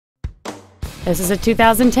This is a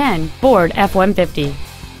 2010 Ford F-150.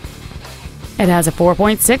 It has a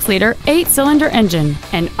 4.6-liter 8-cylinder engine,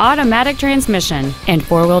 an automatic transmission, and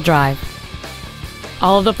 4-wheel drive.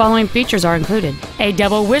 All of the following features are included: a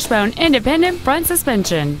double wishbone independent front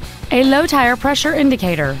suspension, a low tire pressure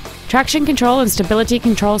indicator, traction control and stability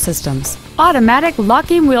control systems, automatic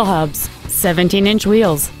locking wheel hubs, 17-inch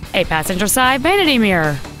wheels, a passenger side vanity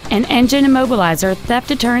mirror, an engine immobilizer theft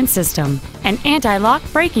deterrent system, an anti-lock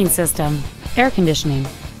braking system, air conditioning,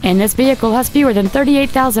 and this vehicle has fewer than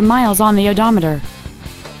 38,000 miles on the odometer.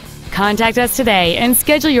 Contact us today and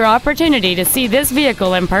schedule your opportunity to see this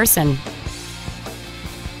vehicle in person.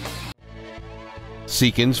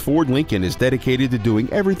 Seekins-Ford-Lincoln is dedicated to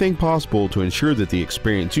doing everything possible to ensure that the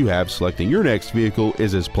experience you have selecting your next vehicle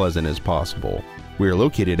is as pleasant as possible. We are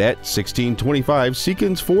located at 1625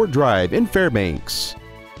 Seekins Ford Drive in Fairbanks.